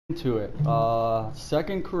To it.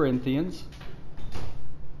 2 Corinthians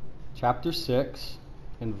chapter 6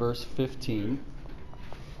 and verse 15.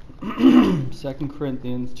 2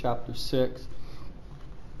 Corinthians chapter 6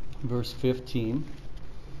 verse 15.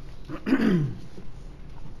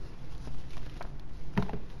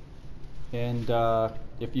 And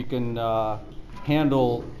if you can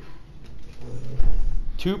handle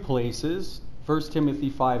two places, 1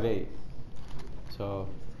 Timothy 5:8. So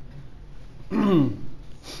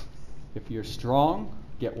if you're strong,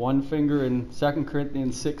 get one finger in 2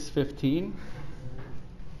 Corinthians 6:15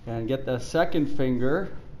 and get the second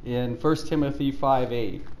finger in 1 Timothy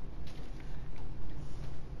 5:8.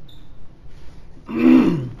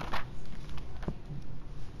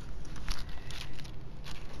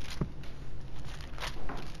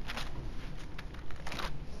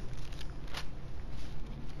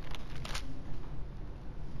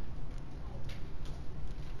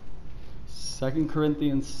 Second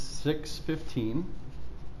Corinthians 6:15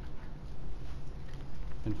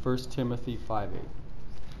 and 1 Timothy 5:8.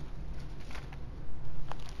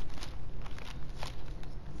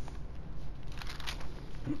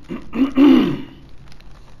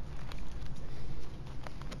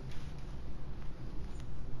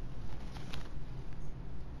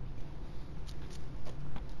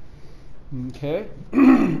 Okay.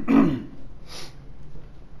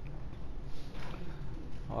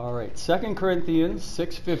 All right, 2 Corinthians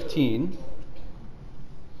 6:15.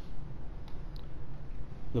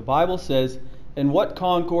 The Bible says, "And what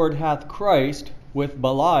concord hath Christ with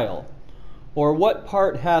Belial? Or what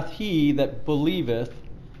part hath he that believeth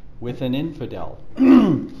with an infidel?"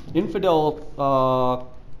 Infidel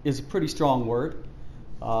is a pretty strong word.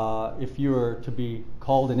 If you were to be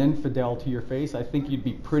called an infidel to your face, I think you'd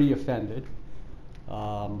be pretty offended.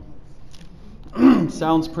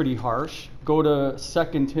 Sounds pretty harsh. Go to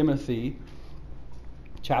 2 Timothy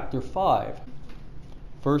chapter 5.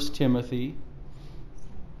 1 Timothy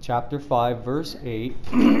chapter 5 verse 8.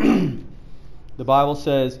 The Bible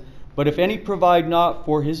says, "But if any provide not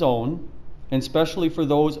for his own, and specially for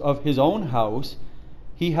those of his own house,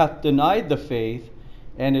 he hath denied the faith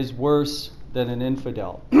and is worse than an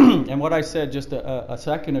infidel." And what I said just a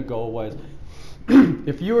second ago was,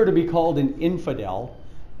 if you were to be called an infidel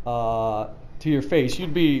to your face,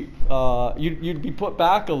 you'd be put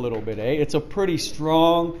back a little bit, eh? It's a pretty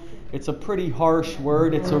strong, it's a pretty harsh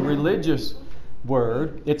word. It's a religious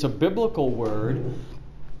word. It's a biblical word.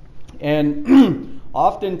 And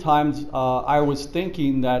oftentimes I was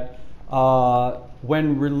thinking that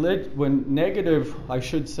when negative, I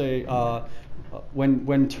should say,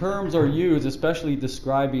 when terms are used, especially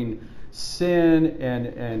describing sin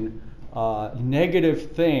and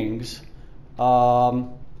negative things,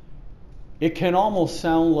 it can almost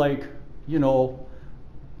sound like,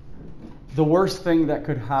 the worst thing that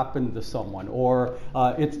could happen to someone, or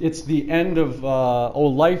it's the end of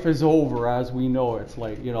life is over as we know it. It's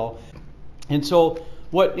like, and so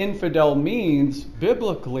what infidel means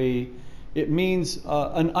biblically, it means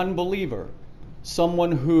an unbeliever,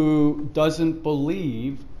 someone who doesn't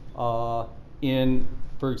believe in,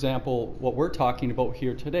 for example, what we're talking about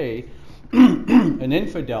here today. An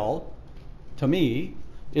infidel, to me,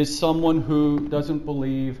 is someone who doesn't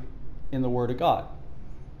believe in the Word of God.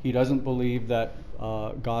 He doesn't believe that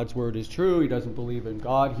God's Word is true. He doesn't believe in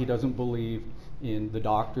God. He doesn't believe in the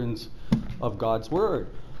doctrines of God's Word.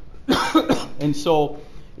 And so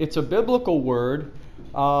it's a biblical word.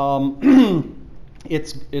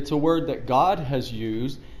 It's a word that God has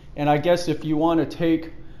used. And I guess if you want to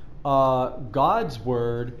take God's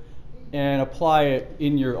Word and apply it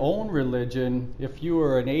in your own religion, if you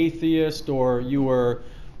were an atheist or you were,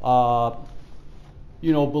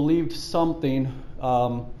 believed something,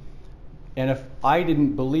 and if I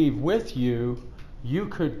didn't believe with you, you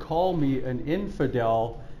could call me an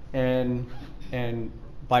infidel and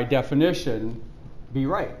by definition be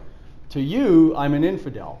right. To you, I'm an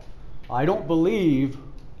infidel. I don't believe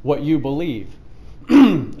what you believe.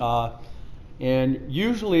 And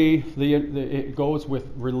usually it goes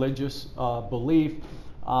with religious belief.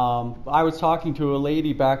 I was talking to a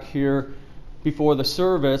lady back here before the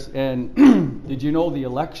service, and did you know the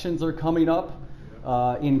elections are coming up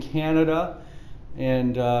in Canada?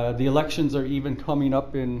 And the elections are even coming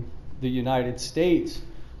up in the United States.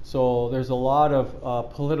 So there's a lot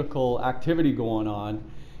of political activity going on.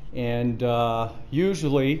 And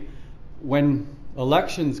usually when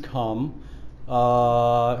elections come,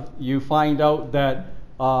 you find out that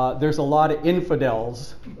there's a lot of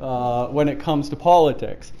infidels when it comes to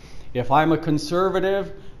politics. If I'm a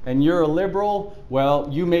conservative and you're a liberal, well,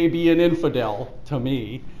 you may be an infidel to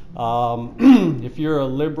me. If you're a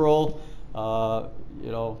liberal,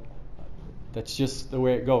 that's just the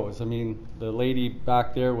way it goes. I mean, the lady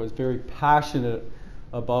back there was very passionate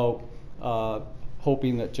about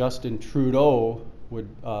hoping that Justin Trudeau would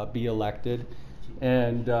be elected.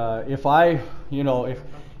 And if I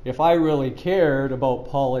really cared about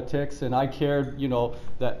politics and I cared,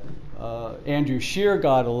 that Andrew Scheer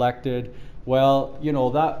got elected, well,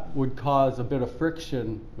 that would cause a bit of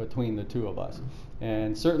friction between the two of us.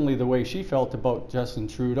 And certainly the way she felt about Justin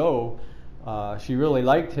Trudeau, she really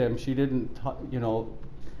liked him. She didn't,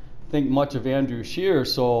 think much of Andrew Scheer.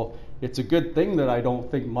 So it's a good thing that I don't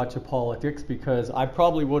think much of politics, because I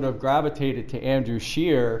probably would have gravitated to Andrew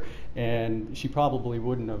Scheer, and she probably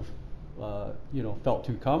wouldn't have, felt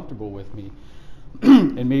too comfortable with me,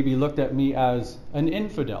 and maybe looked at me as an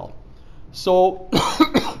infidel. So,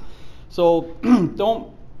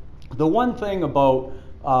 the one thing about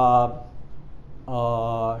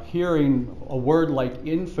hearing a word like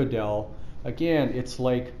infidel, again, it's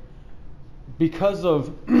like, because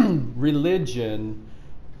of religion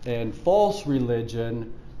and false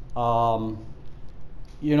religion,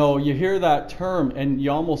 you hear that term and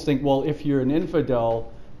you almost think, well, if you're an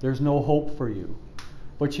infidel, there's no hope for you.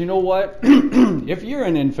 But you know what? If you're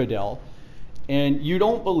an infidel and you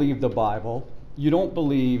don't believe the Bible, you don't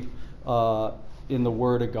believe in the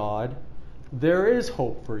Word of God, there is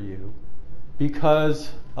hope for you, because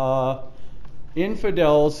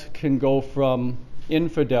infidels can go from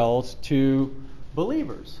infidels to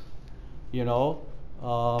believers.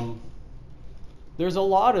 There's a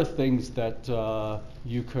lot of things that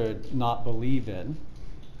you could not believe in,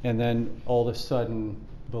 and then all of a sudden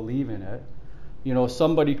believe in it.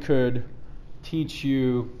 Somebody could teach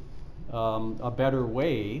you a better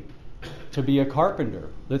way to be a carpenter.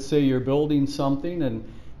 Let's say you're building something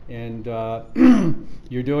and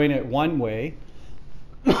you're doing it one way,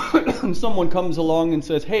 and someone comes along and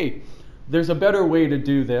says, hey, there's a better way to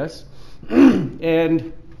do this.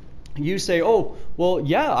 And you say, oh, well,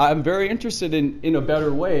 yeah, I'm very interested in a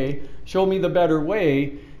better way. Show me the better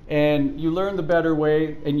way. And you learn the better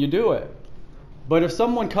way and you do it. But if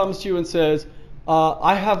someone comes to you and says,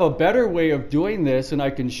 I have a better way of doing this and I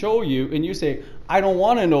can show you, and you say, I don't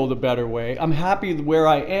want to know the better way, I'm happy where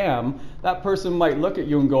I am, that person might look at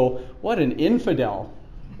you and go, what an infidel.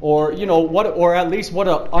 Or, or at least what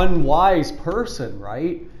an unwise person,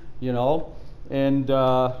 right? And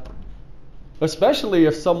especially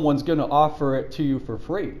if someone's going to offer it to you for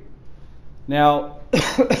free. Now,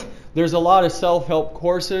 there's a lot of self-help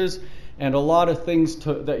courses and a lot of things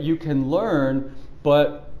that you can learn,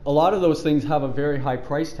 but a lot of those things have a very high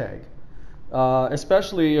price tag,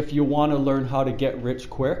 especially if you want to learn how to get rich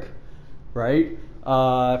quick, right?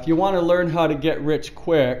 If you want to learn how to get rich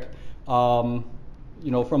quick,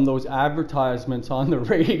 from those advertisements on the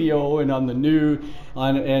radio and on the news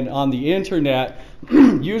and on the internet,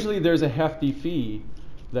 usually there's a hefty fee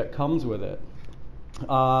that comes with it.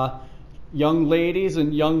 Young ladies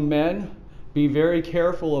and young men, be very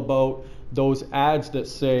careful about those ads that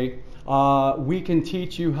say, we can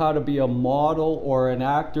teach you how to be a model or an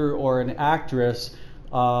actor or an actress.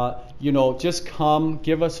 Just come,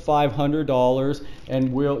 give us $500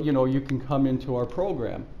 and we'll, you can come into our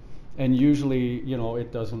program. And usually,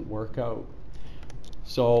 it doesn't work out.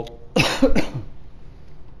 So,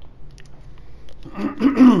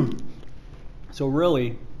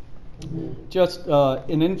 really, just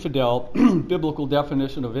an infidel, biblical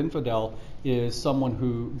definition of infidel is someone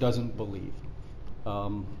who doesn't believe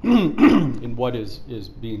in what is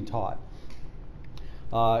being taught.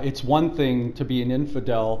 It's one thing to be an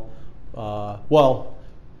infidel.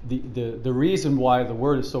 The reason why the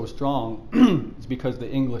word is so strong is because the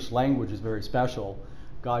English language is very special.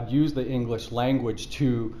 God used the English language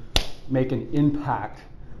to make an impact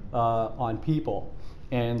on people.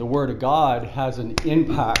 And the Word of God has an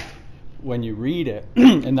impact when you read it.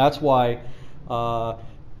 And that's why,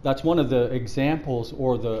 that's one of the examples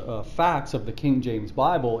or the facts of the King James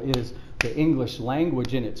Bible is the English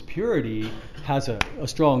language in its purity has a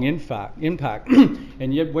strong impact.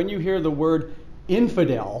 And yet when you hear the word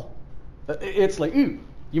infidel, it's like,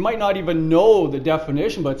 you might not even know the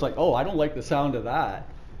definition, but it's like, oh, I don't like the sound of that,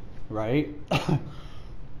 right?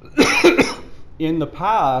 In the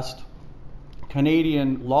past,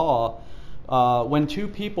 Canadian law, when two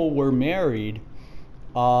people were married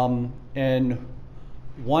and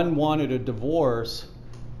one wanted a divorce,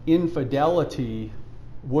 infidelity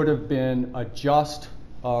would have been a just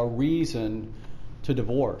reason to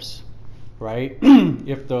divorce. Right?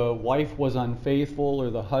 If the wife was unfaithful or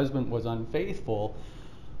the husband was unfaithful,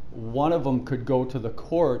 one of them could go to the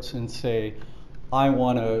courts and say, I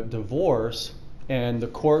want a divorce, and the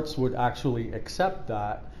courts would actually accept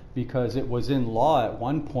that because it was in law at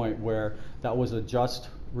one point where that was a just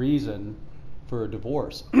reason for a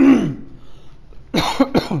divorce.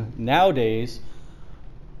 Nowadays,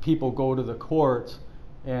 people go to the courts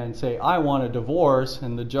and say, I want a divorce,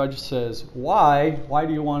 and the judge says, why? Why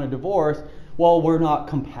do you want a divorce? Well, we're not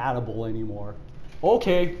compatible anymore.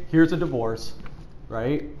 Okay, here's a divorce,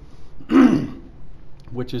 right?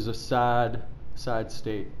 Which is a sad, sad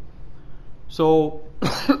state. So,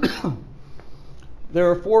 there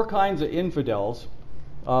are 4 kinds of infidels.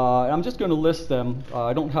 I'm just going to list them.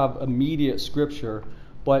 I don't have immediate scripture,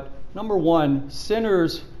 but number 1,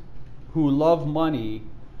 sinners who love money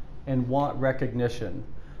and want recognition.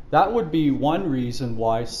 That would be one reason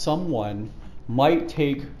why someone might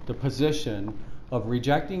take the position of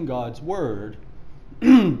rejecting God's word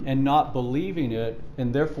and not believing it,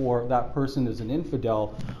 and therefore that person is an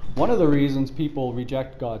infidel. One of the reasons people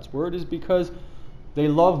reject God's word is because they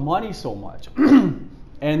love money so much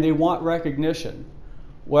and they want recognition.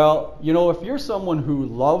 Well, you know, if you're someone who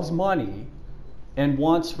loves money and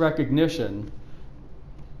wants recognition,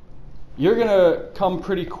 you're going to come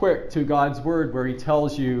pretty quick to God's word where he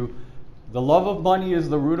tells you the love of money is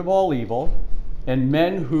the root of all evil, and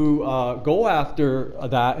men who go after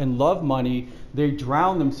that and love money, they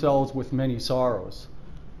drown themselves with many sorrows.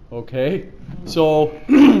 Okay? So,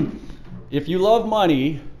 if you love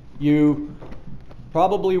money, you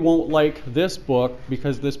probably won't like this book,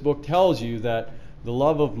 because this book tells you that the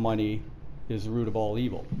love of money is the root of all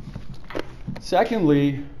evil.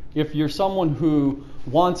 Secondly, if you're someone who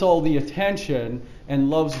wants all the attention and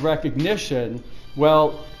loves recognition,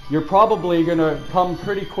 well, you're probably going to come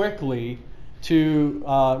pretty quickly to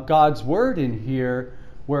God's word in here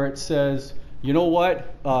where it says, you know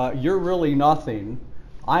what, you're really nothing.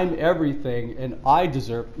 I'm everything, and I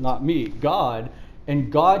deserve, not me, God,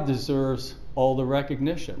 and God deserves all the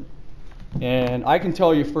recognition. And I can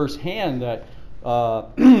tell you firsthand that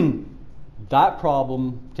that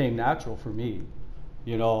problem came natural for me.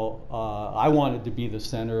 You know, I wanted to be the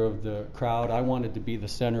center of the crowd. I wanted to be the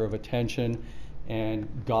center of attention, and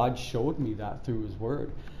God showed me that through his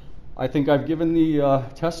word. I think I've given the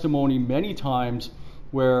testimony many times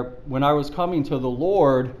where when I was coming to the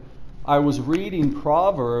Lord, I was reading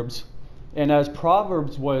Proverbs, and as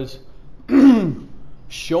Proverbs was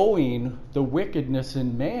showing the wickedness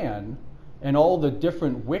in man and all the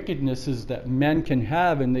different wickednesses that men can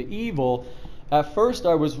have and the evil, at first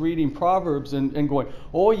I was reading Proverbs and going,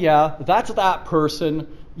 oh yeah, that's that person.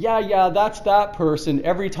 Yeah, that's that person.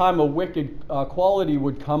 Every time a wicked quality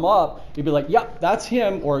would come up, you'd be like, yep, that's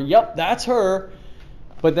him, or yep, that's her.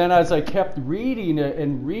 But then as I kept reading it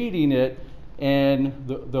and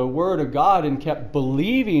the Word of God and kept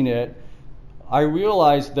believing it, I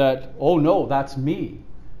realized that, oh no, that's me.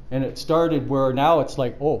 And it started where now it's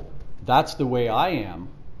like, oh, that's the way I am.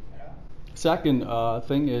 Second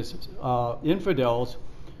thing is infidels.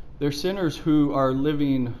 They're sinners who are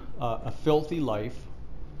living a filthy life,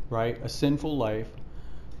 right? A sinful life,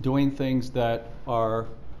 doing things that are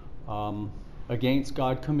against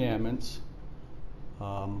God's commandments.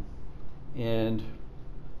 And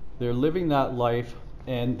they're living that life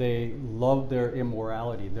and they love their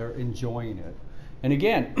immorality. They're enjoying it. And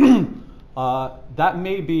again, that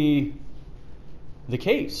may be the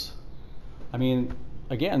case. I mean,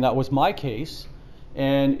 again, that was my case.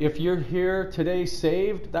 And if you're here today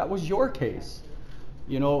saved, that was your case.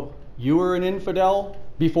 You know, you were an infidel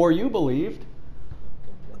before you believed.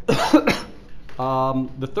 The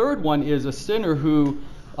third one is a sinner who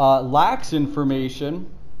lacks information.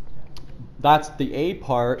 That's the A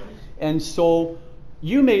part. And so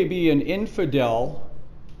you may be an infidel,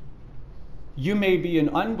 you may be an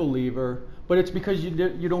unbeliever, but it's because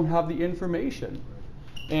you don't have the information.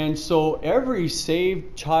 And so every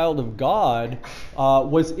saved child of God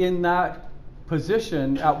was in that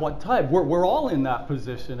position at what time? We're all in that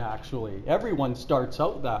position, actually. Everyone starts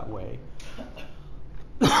out that way.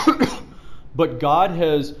 But God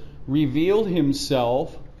has revealed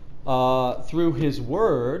himself through his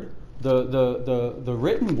word. The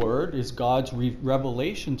written word is God's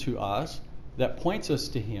revelation to us that points us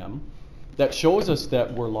to him, that shows us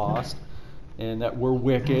that we're lost and that we're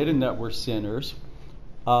wicked and that we're sinners.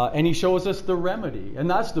 And he shows us the remedy. And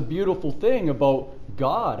that's the beautiful thing about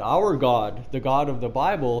God, our God, the God of the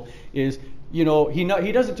Bible, is, you know,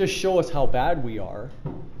 he doesn't just show us how bad we are.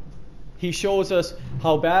 He shows us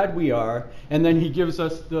how bad we are, and then he gives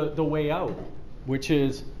us the way out, which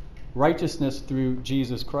is righteousness through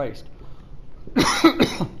Jesus Christ.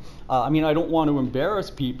 I mean, I don't want to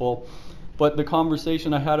embarrass people, but the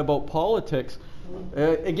conversation I had about politics,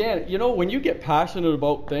 again, you know, when you get passionate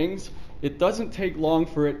about things, it doesn't take long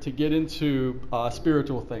for it to get into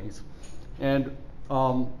spiritual things. And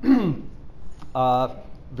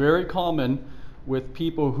very common with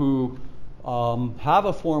people who have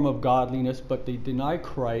a form of godliness, but they deny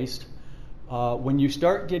Christ. When you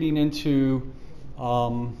start getting into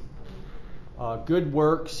good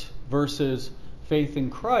works versus faith in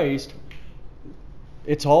Christ,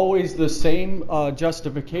 it's always the same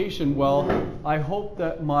justification. Well, I hope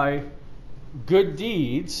that my good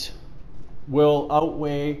deeds will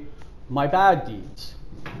outweigh my bad deeds.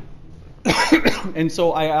 And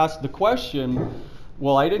so I asked the question,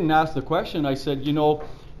 well, I didn't ask the question. I said,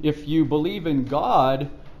 if you believe in God,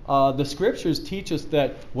 the scriptures teach us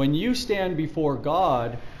that when you stand before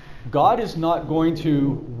God, God is not going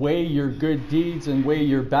to weigh your good deeds and weigh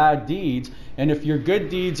your bad deeds. And if your good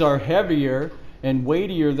deeds are heavier and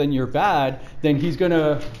weightier than your bad, then he's going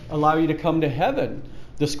to allow you to come to heaven.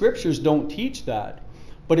 The scriptures don't teach that.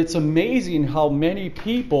 But it's amazing how many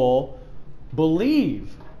people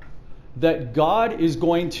believe that God is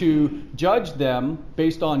going to judge them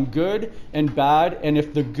based on good and bad, and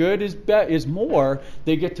if the good is more,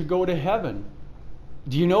 they get to go to heaven.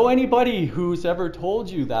 Do you know anybody who's ever told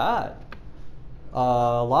you that?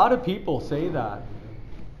 A lot of people say that.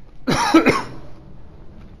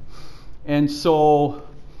 And so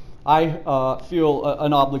I feel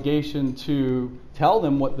an obligation to tell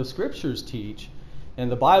them what the scriptures teach.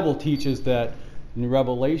 And the Bible teaches that in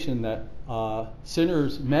Revelation that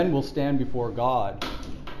men will stand before God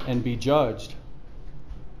and be judged.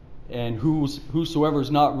 And whosoever is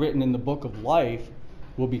not written in the book of life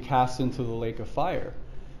will be cast into the lake of fire.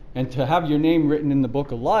 And to have your name written in the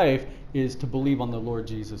book of life is to believe on the Lord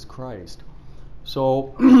Jesus Christ.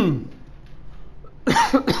 So,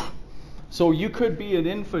 so you could be an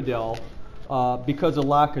infidel because of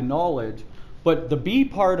lack of knowledge. But the B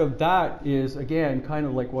part of that is, again, kind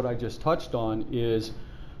of like what I just touched on, is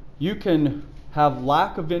you can have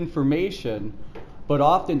lack of information, but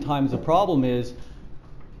oftentimes the problem is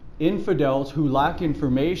infidels who lack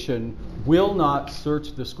information will not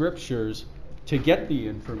search the scriptures to get the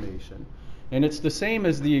information. And it's the same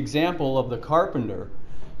as the example of the carpenter.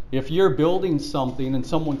 If you're building something and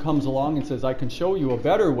someone comes along and says, I can show you a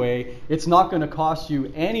better way, it's not going to cost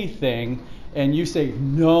you anything, and you say,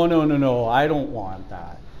 no, I don't want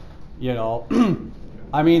that.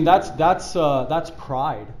 I mean, that's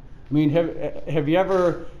pride. I mean, have you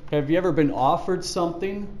ever been offered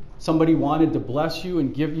something? Somebody wanted to bless you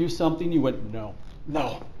and give you something, you went, no.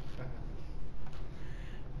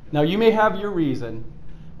 Now, you may have your reason.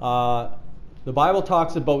 The Bible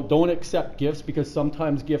talks about don't accept gifts because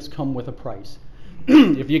sometimes gifts come with a price.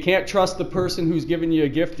 If you can't trust the person who's giving you a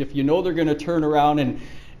gift, if you know they're going to turn around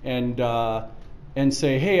and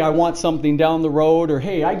say, hey, I want something down the road, or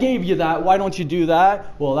hey, I gave you that, why don't you do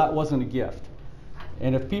that? Well, that wasn't a gift.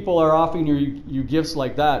 And if people are offering you gifts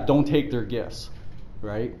like that, don't take their gifts,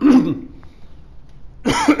 right?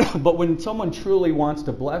 But when someone truly wants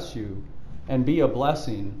to bless you and be a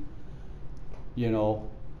blessing,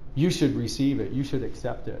 you should receive it. You should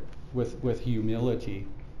accept it with humility,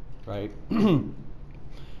 right?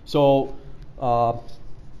 So,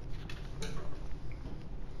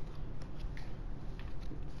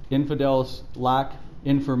 infidels lack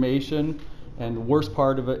information, and the worst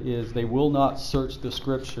part of it is they will not search the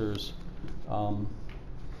scriptures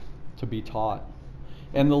to be taught.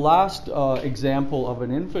 And the last example of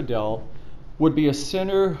an infidel would be a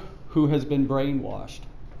sinner who has been brainwashed.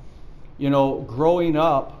 Growing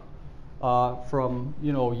up from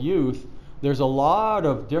youth, there's a lot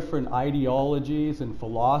of different ideologies and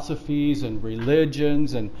philosophies and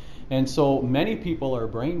religions, and so many people are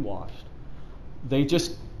brainwashed. They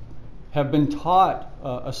just have been taught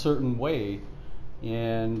a certain way,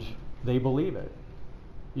 and they believe it.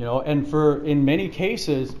 And in many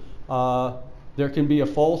cases, there can be a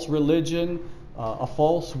false religion, a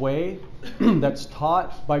false way that's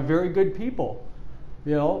taught by very good people.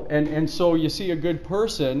 And so you see a good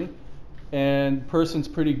person, and person's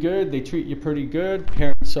pretty good, they treat you pretty good,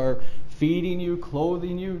 parents are feeding you,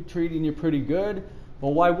 clothing you, treating you pretty good.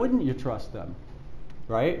 Well, why wouldn't you trust them,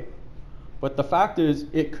 right? But the fact is,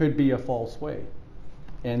 it could be a false way.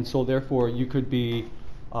 And so therefore, you could be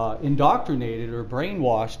indoctrinated or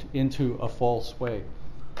brainwashed into a false way.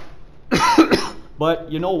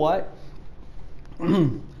 But you know what?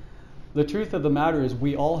 The truth of the matter is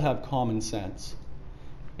we all have common sense.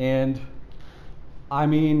 And I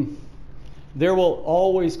mean, there will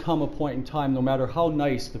always come a point in time, no matter how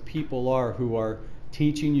nice the people are who are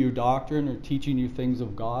teaching you doctrine or teaching you things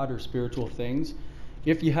of God or spiritual things,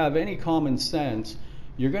 if you have any common sense,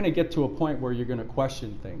 you're going to get to a point where you're going to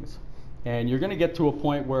question things. And you're going to get to a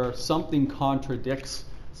point where something contradicts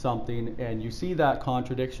something, and you see that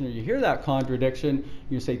contradiction or you hear that contradiction,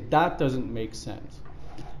 you say, that doesn't make sense.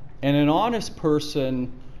 And an honest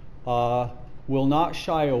person will not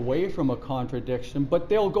shy away from a contradiction, but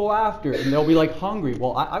they'll go after it, and they'll be like hungry.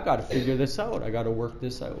 Well, I've got to figure this out. I got to work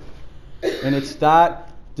this out. And it's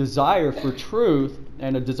that desire for truth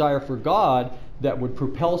and a desire for God that would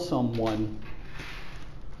propel someone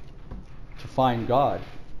to find God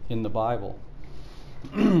in the Bible.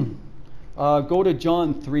 Go to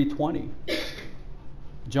John 3:20.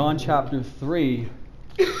 John chapter 3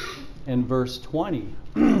 and verse 20.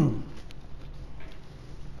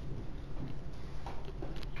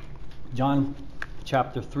 John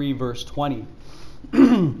chapter 3 verse 20.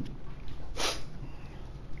 I'm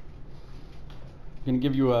going to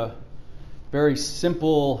give you a very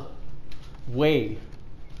simple way.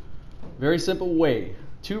 Very simple way.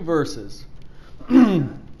 2 verses that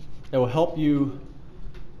will help you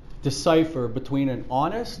decipher between an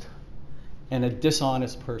honest and a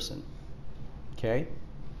dishonest person. Okay?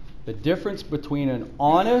 The difference between an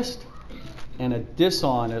honest and a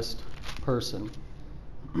dishonest person.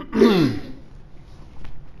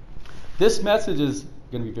 This message is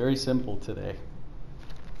going to be very simple today.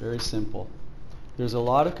 Very simple. There's a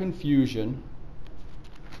lot of confusion.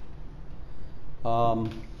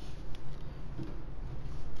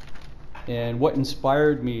 And what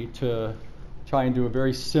inspired me to try and do a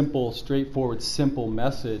very simple, straightforward, simple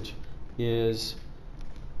message is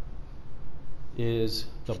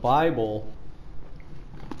the Bible.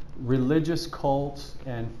 Religious cults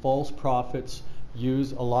and false prophets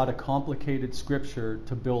use a lot of complicated scripture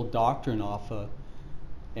to build doctrine off of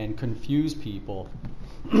and confuse people.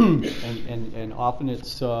 and often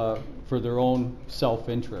it's for their own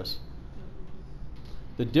self-interest.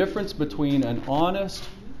 The difference between an honest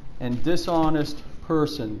and dishonest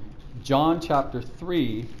person. John chapter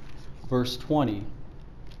 3 verse 20.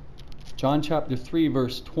 John chapter 3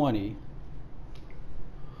 verse 20.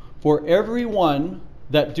 For everyone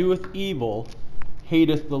that doeth evil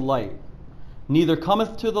hateth the light, neither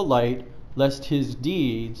cometh to the light, lest his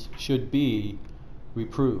deeds should be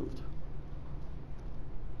reproved.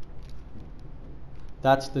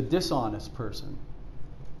 That's the dishonest person.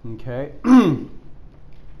 Okay?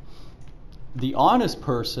 The honest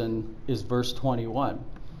person is verse 21.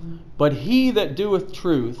 But he that doeth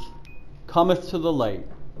truth cometh to the light,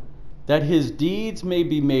 that his deeds may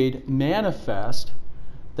be made manifest,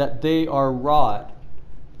 that they are wrought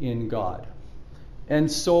in God.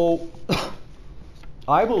 And so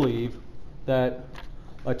I believe that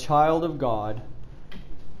a child of God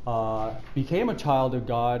became a child of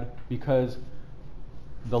God because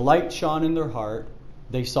the light shone in their heart.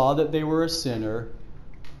 They saw that they were a sinner.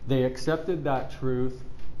 They accepted that truth,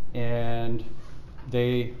 and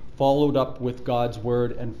they followed up with God's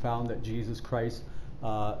word and found that Jesus Christ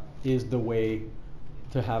is the way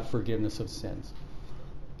to have forgiveness of sins.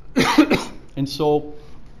 And so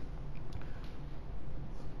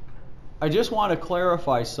I just want to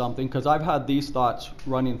clarify something, because I've had these thoughts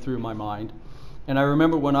running through my mind. And I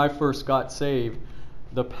remember when I first got saved,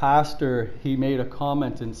 the pastor, he made a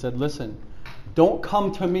comment and said, listen, don't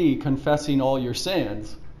come to me confessing all your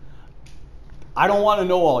sins. I don't want to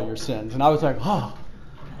know all your sins. And I was like, oh,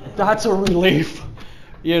 that's a relief.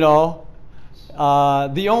 You know,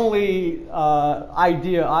 the only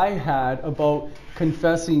idea I had about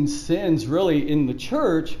confessing sins really in the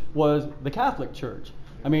church was the Catholic Church.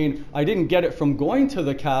 I mean, I didn't get it from going to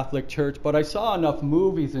the Catholic Church, but I saw enough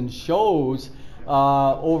movies and shows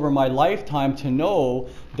over my lifetime to know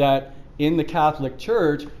that in the Catholic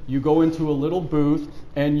Church, you go into a little booth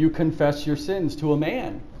and you confess your sins to a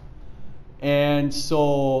man. And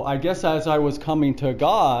so I guess as I was coming to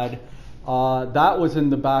God, that was in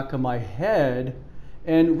the back of my head.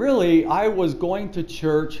 And really, I was going to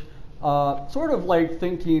church sort of like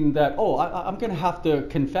thinking that, oh, I'm going to have to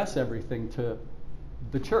confess everything to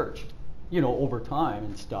the church, you know, over time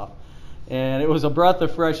and stuff. And it was a breath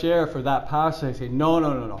of fresh air for that pastor. I say,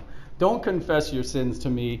 no. Don't confess your sins to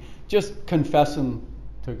me. Just confess them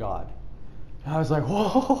to God. And I was like,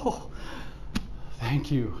 whoa,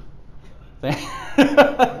 thank you.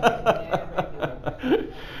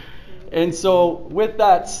 And so with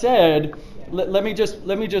that said, let me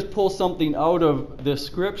just pull something out of this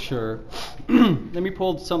scripture. Let me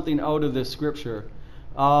pull something out of this scripture.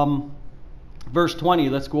 Verse 20,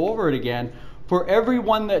 let's go over it again. For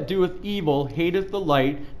everyone that doeth evil hateth the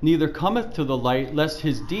light, neither cometh to the light, lest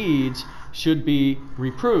his deeds should be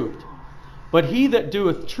reproved. But he that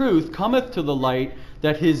doeth truth cometh to the light,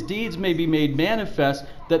 that his deeds may be made manifest,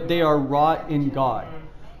 that they are wrought in God.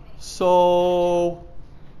 So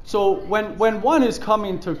So when one is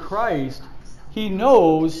coming to Christ, he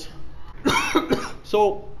knows.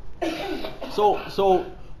 So an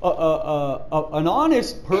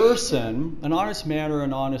honest person, an honest man or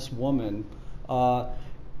an honest woman,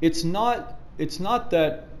 it's not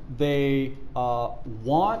that they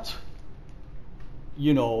want,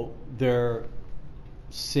 their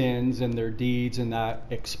sins and their deeds and that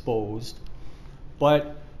exposed,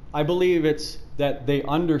 but I believe it's that they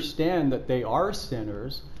understand that they are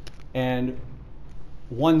sinners, and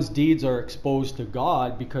one's deeds are exposed to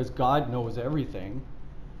God because God knows everything.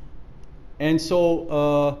 And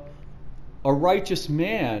so a righteous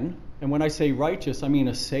man, and when I say righteous, I mean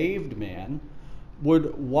a saved man,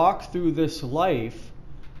 would walk through this life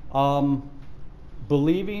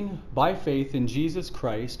believing by faith in Jesus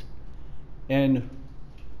Christ and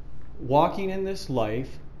walking in this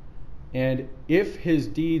life, and if his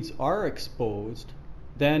deeds are exposed,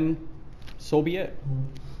 then so be it.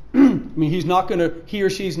 I mean, he or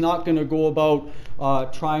she's not gonna go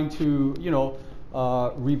about trying to,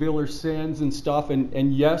 reveal their sins and stuff.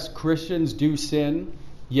 And yes, Christians do sin.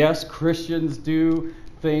 Yes, Christians do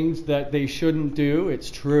things that they shouldn't do.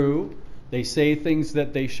 It's true. They say things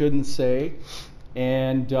that they shouldn't say.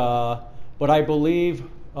 And but I believe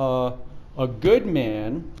a good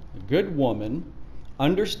man, a good woman,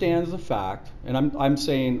 understands the fact, and I'm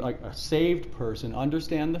saying like a saved person,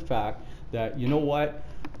 understand the fact that, you know what,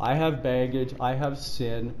 I have baggage, I have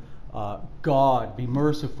sin. God, be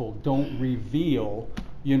merciful. Don't reveal,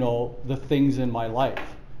 the things in my life.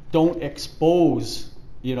 Don't expose,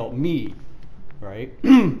 me, right?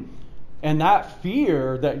 And that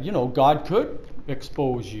fear that, God could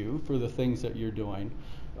expose you for the things that you're doing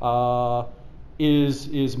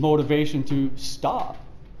is motivation to stop.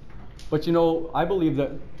 But, I believe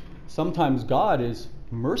that sometimes God is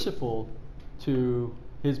merciful to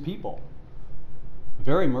his people.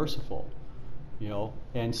 Very merciful.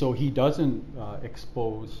 And so he doesn't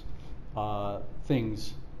expose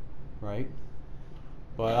things, right?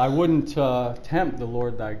 But I wouldn't tempt the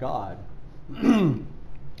Lord thy God.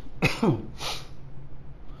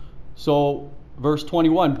 So, verse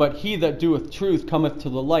 21, but he that doeth truth cometh to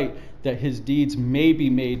the light, that his deeds may be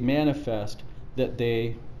made manifest, that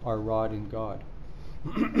they are wrought in God.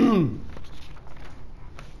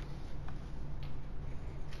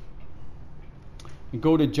 And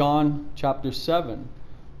go to John chapter 7.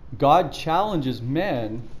 God challenges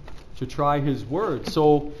men to try his word.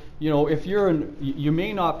 So, if you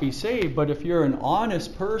may not be saved, but if you're an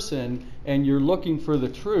honest person and you're looking for the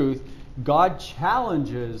truth, God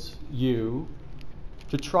challenges you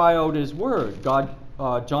to try out his word. John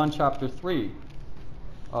chapter 7.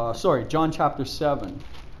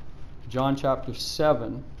 John chapter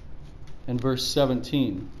 7 and verse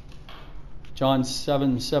 17. John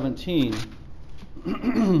 7:17.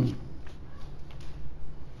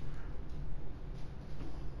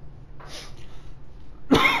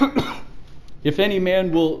 If any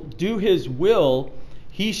man will do his will,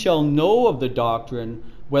 he shall know of the doctrine,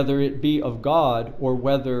 whether it be of God or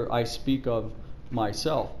whether I speak of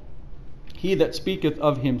myself. He that speaketh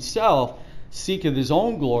of himself seeketh his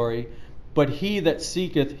own glory, but he that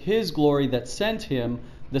seeketh his glory that sent him,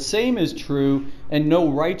 the same is true, and no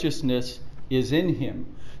righteousness is in him.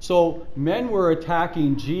 So men were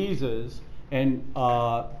attacking Jesus and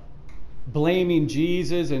blaming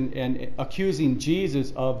Jesus and accusing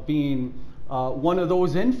Jesus of being one of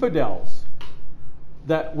those infidels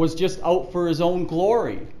that was just out for his own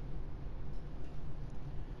glory.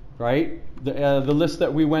 Right? The list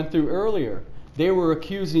that we went through earlier. They were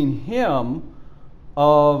accusing him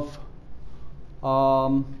of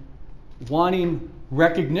wanting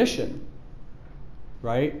recognition.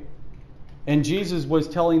 Right? And Jesus was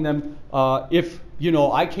telling them,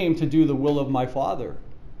 I came to do the will of my Father.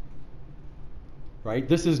 Right?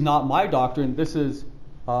 This is not my doctrine. This is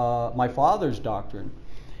my Father's doctrine.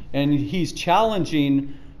 And he's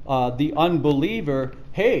challenging the unbeliever,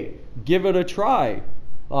 hey, give it a try.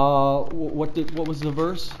 What was the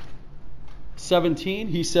verse? 17.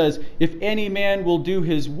 He says, if any man will do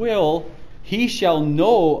his will, he shall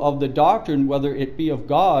know of the doctrine, whether it be of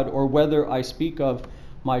God or whether I speak of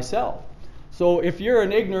myself. So if you're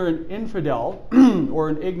an ignorant infidel or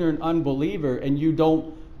an ignorant unbeliever and you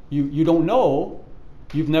don't know,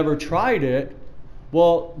 you've never tried it,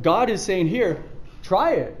 well, God is saying here,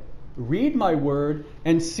 try it. Read my word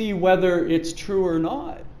and see whether it's true or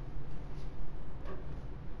not.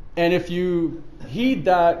 And if you heed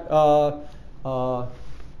that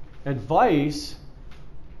advice,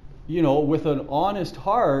 with an honest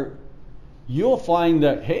heart, you'll find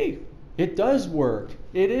that, hey, it does work.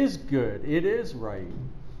 It is good. It is right.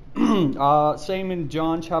 Same in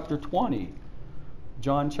John chapter 20.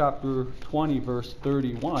 John chapter 20, verse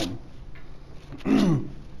 31.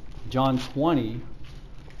 John 20,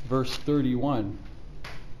 verse 31.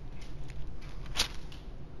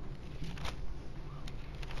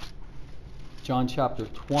 John chapter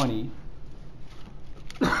 20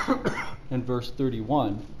 and verse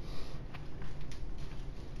 31.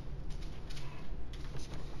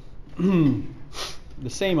 The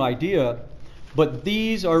same idea. But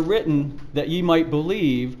these are written that ye might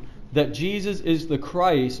believe that Jesus is the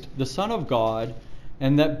Christ, the Son of God,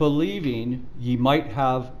 and that believing ye might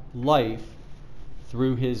have life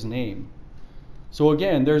through his name. So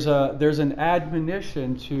again, there's an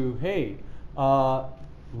admonition to, hey,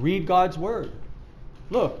 read God's word.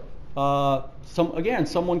 Look,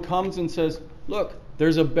 someone comes and says, look,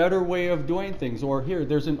 there's a better way of doing things, or here,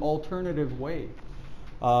 there's an alternative way.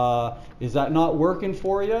 Is that not working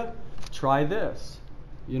for you? Try this.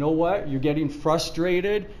 You know what? You're getting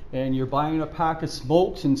frustrated and you're buying a pack of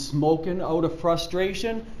smokes and smoking out of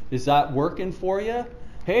frustration. Is that working for you?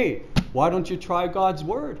 Hey, why don't you try God's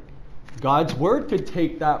word? God's word could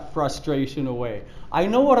take that frustration away. I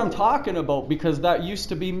know what I'm talking about because that used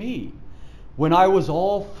to be me. When I was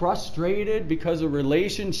all frustrated because of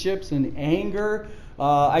relationships and anger,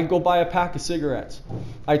 I'd go buy a pack of cigarettes.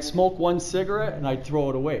 I'd smoke one cigarette and I'd throw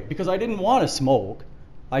it away because I didn't want to smoke.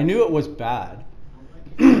 I knew it was bad.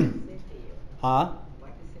 Huh? What does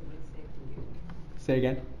it would say to you? Say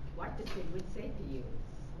again? What does it would say to you?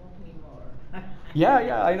 Smoke me more.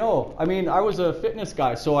 Yeah, I know. I mean, I was a fitness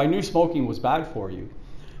guy, so I knew smoking was bad for you.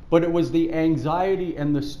 But it was the anxiety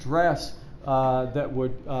and the stress that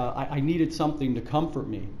would, I needed something to comfort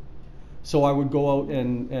me. So I would go out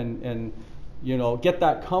and get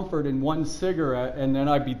that comfort in one cigarette, and then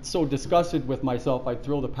I'd be so disgusted with myself, I'd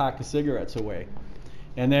throw the pack of cigarettes away.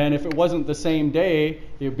 And then if it wasn't the same day,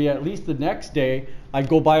 it would be at least the next day, I'd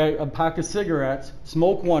go buy a pack of cigarettes,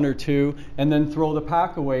 smoke one or two, and then throw the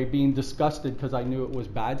pack away, being disgusted because I knew it was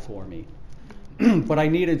bad for me. But I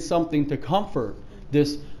needed something to comfort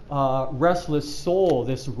this restless soul,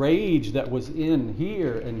 this rage that was in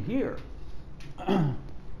here and here.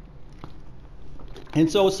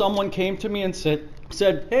 And so someone came to me and said,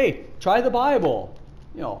 hey, try the Bible.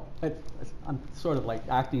 I'm sort of like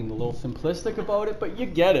acting a little simplistic about it, but you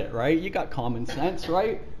get it, right? You got common sense,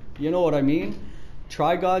 right? You know what I mean?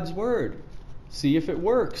 Try God's word. See if it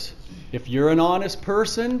works. If you're an honest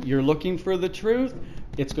person, you're looking for the truth,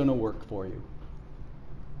 it's going to work for you.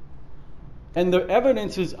 And the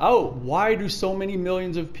evidence is out. Why do so many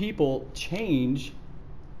millions of people change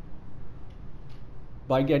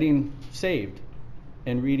by getting saved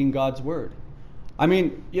and reading God's word? I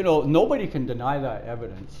mean, nobody can deny that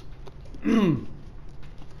evidence.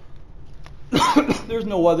 There's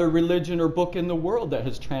no other religion or book in the world that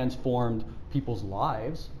has transformed people's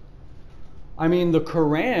lives. I mean, the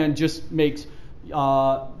Quran just makes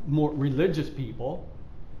more religious people.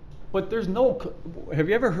 But there's have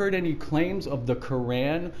you ever heard any claims of the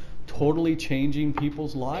Quran totally changing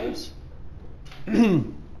people's lives? I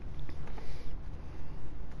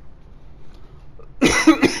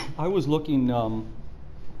was looking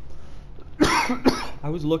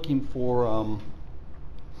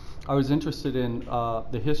I was interested in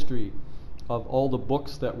the history of all the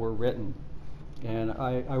books that were written. And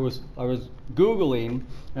I was Googling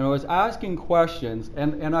and I was asking questions,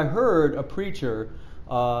 and I heard a preacher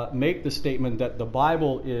make the statement that the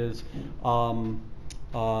Bible is,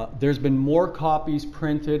 there's been more copies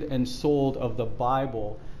printed and sold of the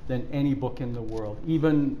Bible than any book in the world,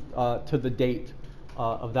 even to the date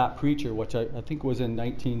of that preacher, which I think was in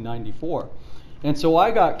 1994. And so I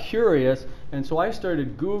got curious, and so I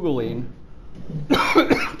started Googling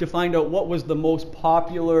to find out what was the most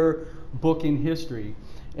popular book in history.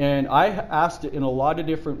 And I asked it in a lot of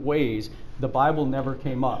different ways. The Bible never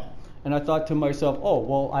came up. And I thought to myself, oh,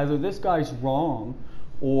 well, either this guy's wrong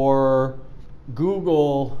or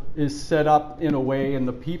Google is set up in a way and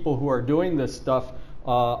the people who are doing this stuff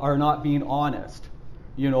are not being honest,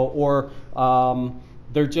 or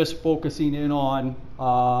they're just focusing in on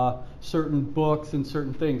certain books and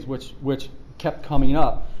certain things which kept coming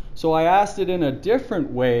up. So I asked it in a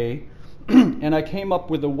different way, and I came up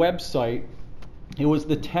with a website. It was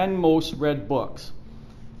the 10 most read books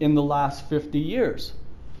in the last 50 years.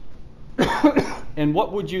 And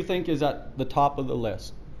what would you think is at the top of the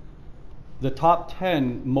list? The top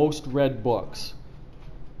 10 most read books.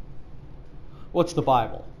 What's the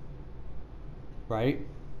Bible? Right?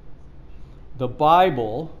 The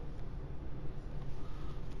Bible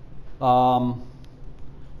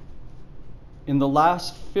in the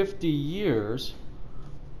last 50 years,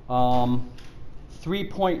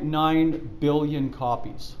 3.9 billion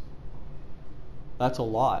copies. That's a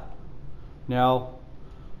lot. Now,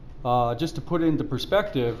 just to put it into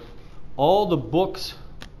perspective, all the books,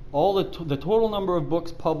 the total number of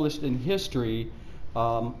books published in history,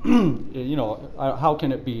 how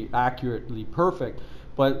can it be accurately perfect?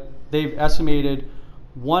 But they've estimated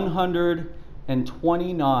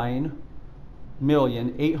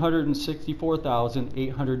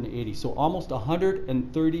 129,864,880. So almost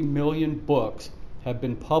 130 million books have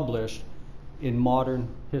been published in modern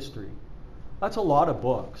history. That's a lot of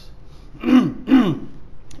books. And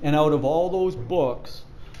out of all those books,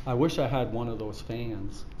 I wish I had one of those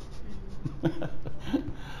fans.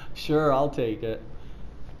 Sure, I'll take it.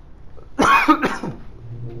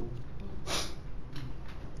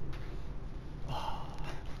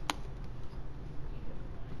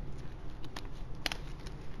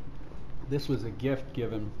 This was a gift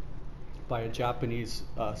given by a Japanese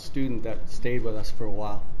student that stayed with us for a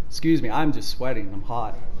while. Excuse me, I'm just sweating. I'm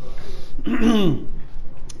hot.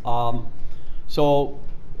 So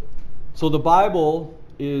the Bible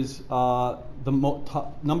is the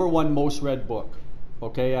number one most read book,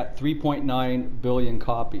 okay, at 3.9 billion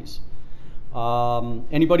copies.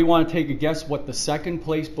 Anybody want to take a guess what the second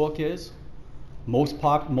place book is? Most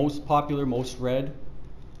popular, most read,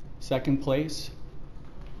 second place?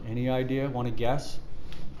 Any idea? Want to guess?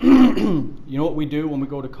 You know what we do when we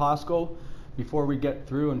go to Costco? Before we get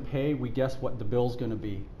through and pay, we guess what the bill's going to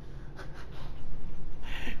be.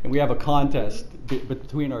 And we have a contest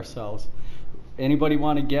between ourselves. Anybody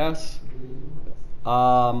want to guess?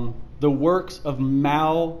 The works of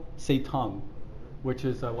Mao Zedong, which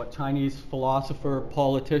is what, Chinese philosopher,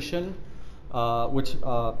 politician, There's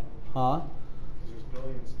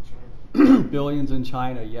billions in China. Billions in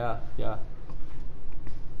China, yeah.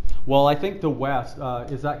 Well, I think the West,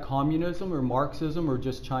 is that communism or Marxism or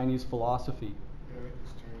just Chinese philosophy? Yeah, I think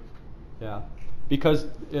it's Chinese. Yeah, because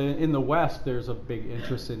in the West there's a big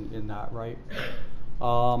interest in that, right?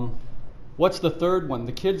 What's the third one?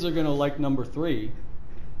 The kids are going to like number 3.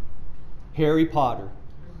 Harry Potter.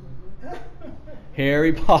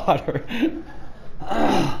 Harry Potter.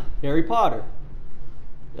 Harry Potter.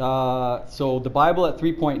 So the Bible at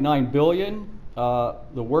 3.9 billion,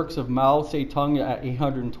 the works of Mao Zedong at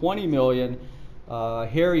 820 million,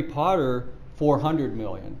 Harry Potter 400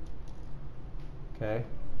 million. Okay.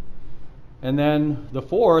 And then the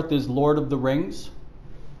fourth is Lord of the Rings,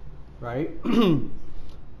 right?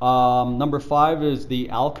 Number 5 is The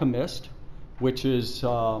Alchemist, which is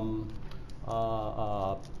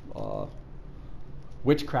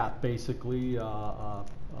witchcraft, basically,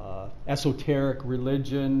 esoteric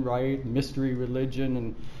religion, right? Mystery religion,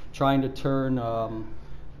 and trying to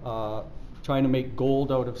make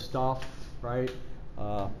gold out of stuff, right?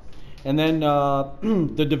 And then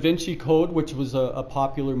the Da Vinci Code, which was a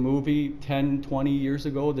popular movie 10, 20 years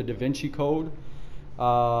ago, the Da Vinci Code.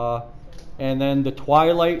 And then the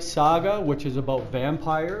Twilight Saga, which is about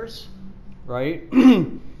vampires, right?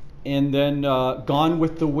 And then Gone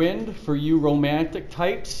with the Wind for you romantic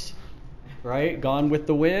types, right? Gone with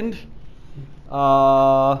the Wind.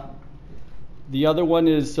 The other one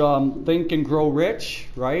is Think and Grow Rich,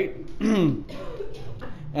 right?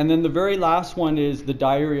 And then the very last one is The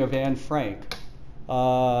Diary of Anne Frank.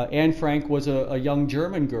 Anne Frank was a young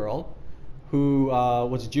German girl who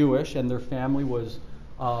was Jewish, and their family was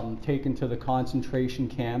taken to the concentration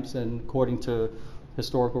camps, and according to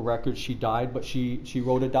historical records, she died, but she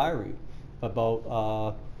wrote a diary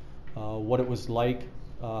about what it was like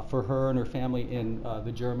for her and her family in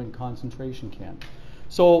the German concentration camp.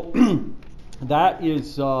 So that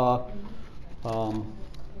is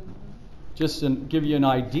just to give you an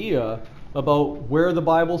idea about where the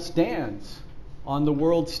Bible stands on the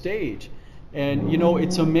world stage. And you know,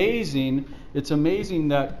 it's amazing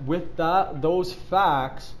that with those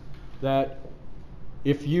facts, that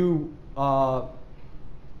if you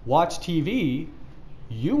watch TV,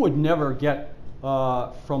 you would never get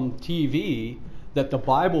from TV that the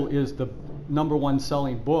Bible is the number one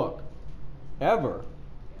selling book ever.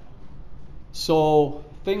 So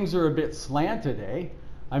things are a bit slanted, eh?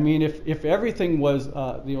 I mean, if everything was,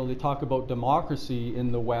 they talk about democracy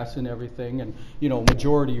in the West and everything, and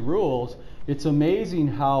majority rules. It's amazing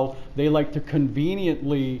how they like to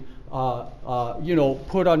conveniently,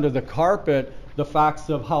 put under the carpet the facts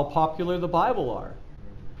of how popular the Bible are.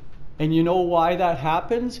 And you know why that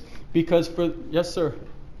happens? Because yes, sir.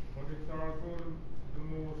 But it's also the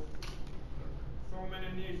most, so many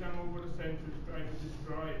nations over the centuries try to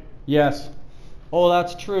destroy it. Yes. Oh,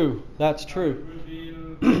 that's true. That's true.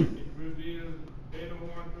 It reveal, they don't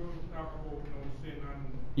want to talk about no sin and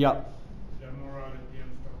Yeah. the morality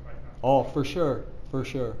and stuff like that. Oh, for sure.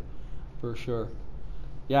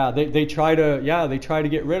 Yeah, they try to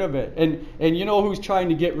get rid of it. And you know who's trying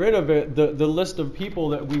to get rid of it? The list of people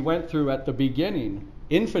that we went through at the beginning.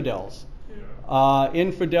 Infidels.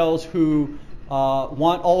 Infidels who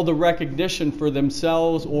want all the recognition for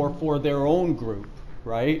themselves or for their own group,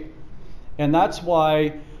 right? And that's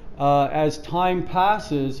why as time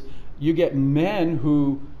passes, you get men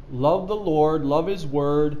who love the Lord, love His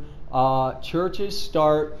Word, churches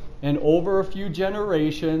start, and over a few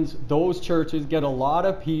generations, those churches get a lot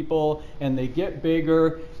of people, and they get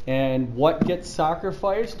bigger, and what gets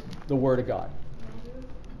sacrificed? The Word of God,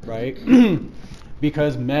 right?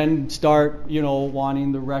 Because men start,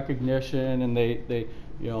 wanting the recognition, and they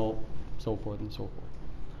so forth and so forth.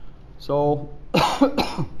 So,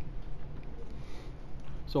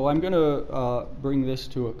 so I'm going to bring this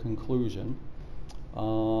to a conclusion.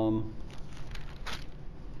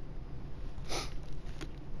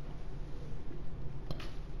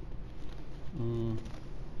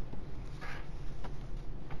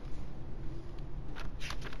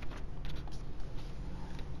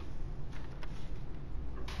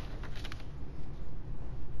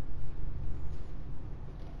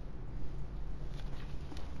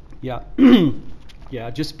 Yeah,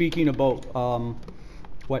 yeah. Just speaking about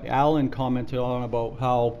what Alan commented on about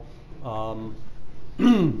how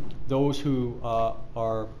those who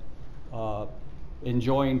are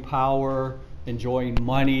enjoying power, enjoying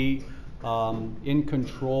money, in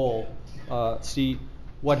control. See,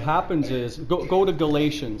 what happens is go to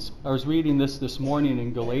Galatians. I was reading this morning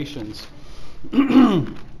in Galatians.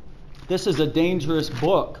 This is a dangerous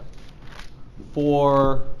book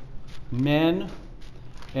for men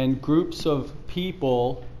and groups of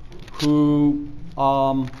people who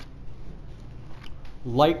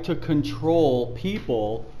like to control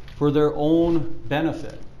people for their own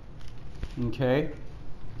benefit. Okay?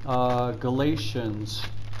 Galatians.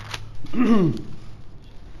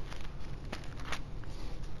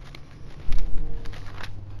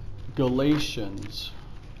 Galatians.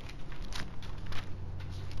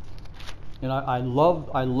 And I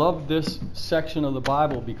love this section of the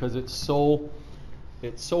Bible because it's so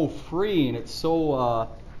free, and it's so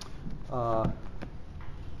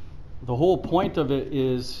the whole point of it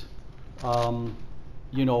is to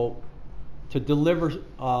deliver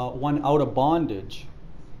one out of bondage,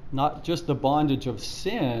 not just the bondage of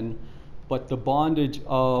sin, but the bondage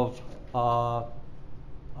of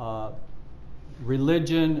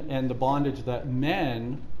religion and the bondage that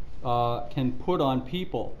men can put on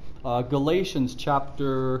people. Galatians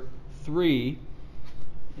chapter 3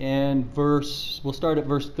 and we'll start at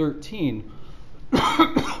verse 13.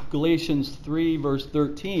 Galatians 3 verse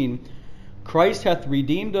 13. Christ hath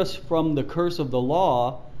redeemed us from the curse of the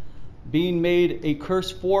law, being made a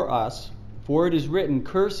curse for us. For it is written,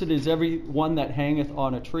 Cursed is every one that hangeth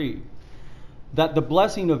on a tree, that the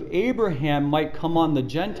blessing of Abraham might come on the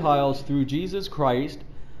Gentiles through Jesus Christ,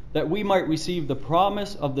 that we might receive the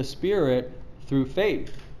promise of the Spirit through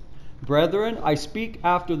faith. Brethren, I speak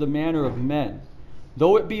after the manner of men.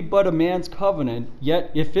 Though it be but a man's covenant,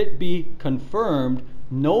 yet if it be confirmed,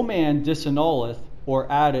 no man disannulleth or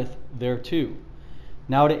addeth thereto.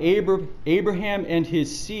 Now to Abraham and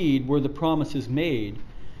his seed were the promises made.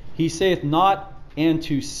 He saith not, and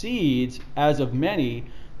to seeds as of many,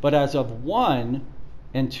 but as of one,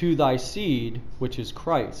 and to thy seed, which is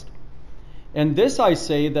Christ. And this I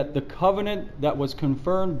say, that the covenant that was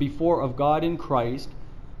confirmed before of God in Christ,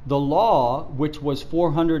 the law, which was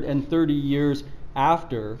 430 years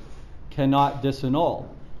after, cannot disannul,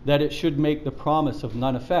 that it should make the promise of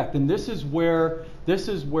none effect. And this is where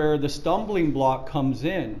the stumbling block comes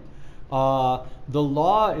in. The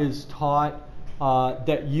law is taught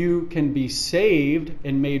that you can be saved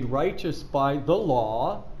and made righteous by the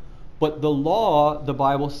law, but the law, the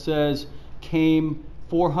Bible says, came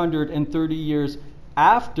 430 years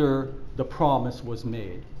after the promise was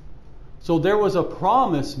made. So there was a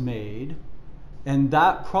promise made, and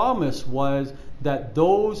that promise was that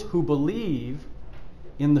those who believe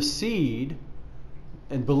in the seed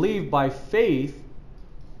and believe by faith,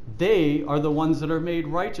 they are the ones that are made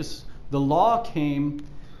righteous. The law came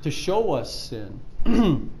to show us sin.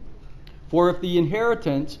 For if the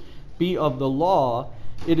inheritance be of the law,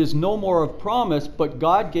 it is no more of promise, but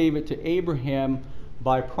God gave it to Abraham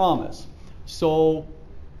by promise. So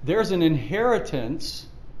there's an inheritance,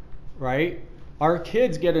 right? Our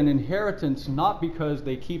kids get an inheritance not because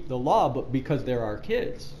they keep the law, but because they're our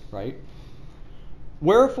kids, right?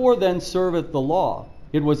 Wherefore then serveth the law?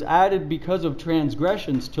 It was added because of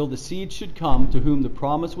transgressions, till the seed should come, to whom the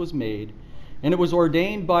promise was made, and it was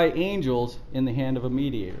ordained by angels in the hand of a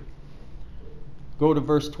mediator. go to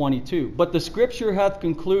verse 22. But the scripture hath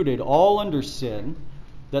concluded all under sin,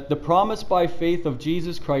 that the promise by faith of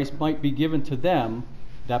Jesus Christ might be given to them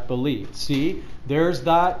that believe. See, there's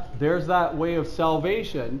that way of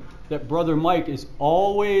salvation that Brother Mike is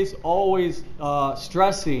always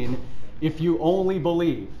stressing. If you only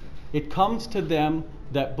believe, it comes to them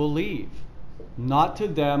that believe, not to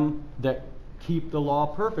them that keep the law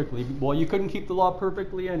perfectly. Well, you couldn't keep the law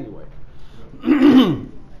perfectly anyway.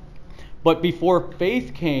 But before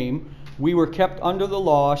faith came, we were kept under the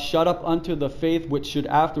law, shut up unto the faith which should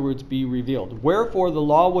afterwards be revealed. Wherefore the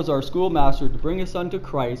law was our schoolmaster to bring us unto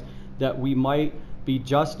Christ, that we might be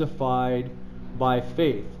justified by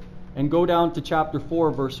faith. And go down to chapter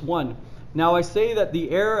 4, verse 1. Now I say that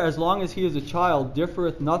the heir, as long as he is a child,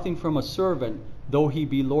 differeth nothing from a servant, though he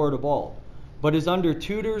be Lord of all, but is under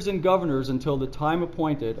tutors and governors until the time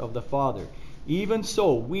appointed of the Father. Even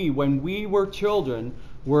so, we, when we were children,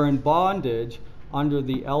 were in bondage under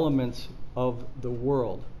the elements of the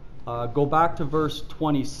world. Go back to verse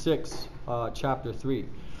 26, chapter 3.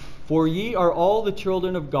 For ye are all the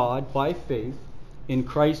children of God by faith in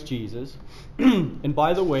Christ Jesus. And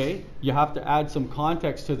by the way, you have to add some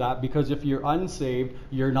context to that, because if you're unsaved,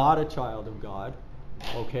 you're not a child of God.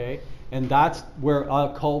 Okay? And that's where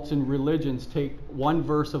cults and religions take one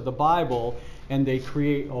verse of the Bible and they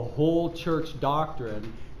create a whole church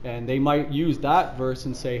doctrine. And they might use that verse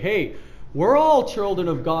and say, hey, we're all children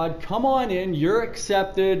of God. Come on in. You're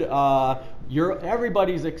accepted.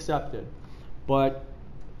 Everybody's accepted. But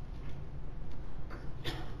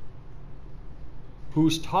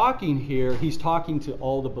who's talking here? He's talking to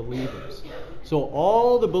all the believers. So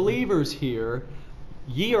all the believers here,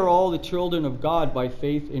 ye are all the children of God by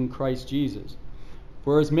faith in Christ Jesus.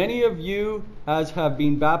 For as many of you as have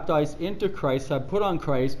been baptized into Christ have put on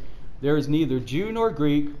Christ. There is neither Jew nor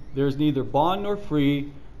Greek, there is neither bond nor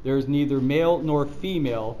free, there is neither male nor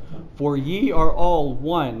female, for ye are all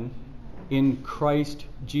one in Christ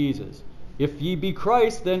Jesus. If ye be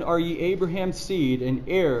Christ, then are ye Abraham's seed and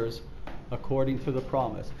heirs according to the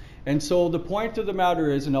promise. And so the point of the matter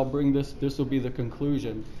is, and I'll bring this will be the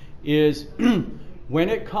conclusion, is when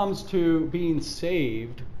it comes to being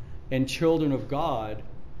saved and children of God,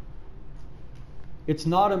 it's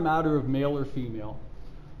not a matter of male or female.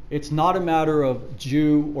 It's not a matter of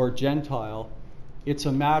Jew or Gentile. It's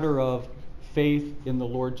a matter of faith in the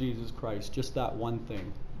Lord Jesus Christ, just that one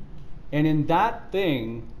thing. And in that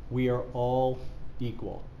thing, we are all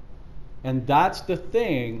equal. And that's the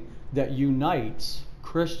thing that unites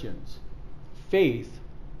Christians, faith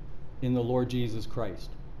in the Lord Jesus Christ.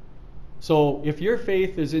 So if your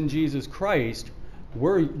faith is in Jesus Christ,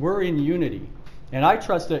 we're in unity. And I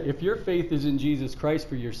trust that if your faith is in Jesus Christ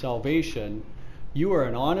for your salvation, you are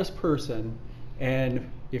an honest person, and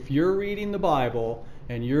if you're reading the Bible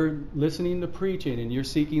and you're listening to preaching and you're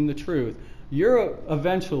seeking the truth, you're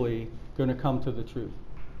eventually going to come to the truth.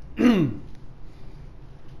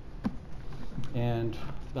 And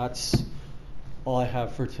that's all I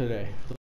have for today.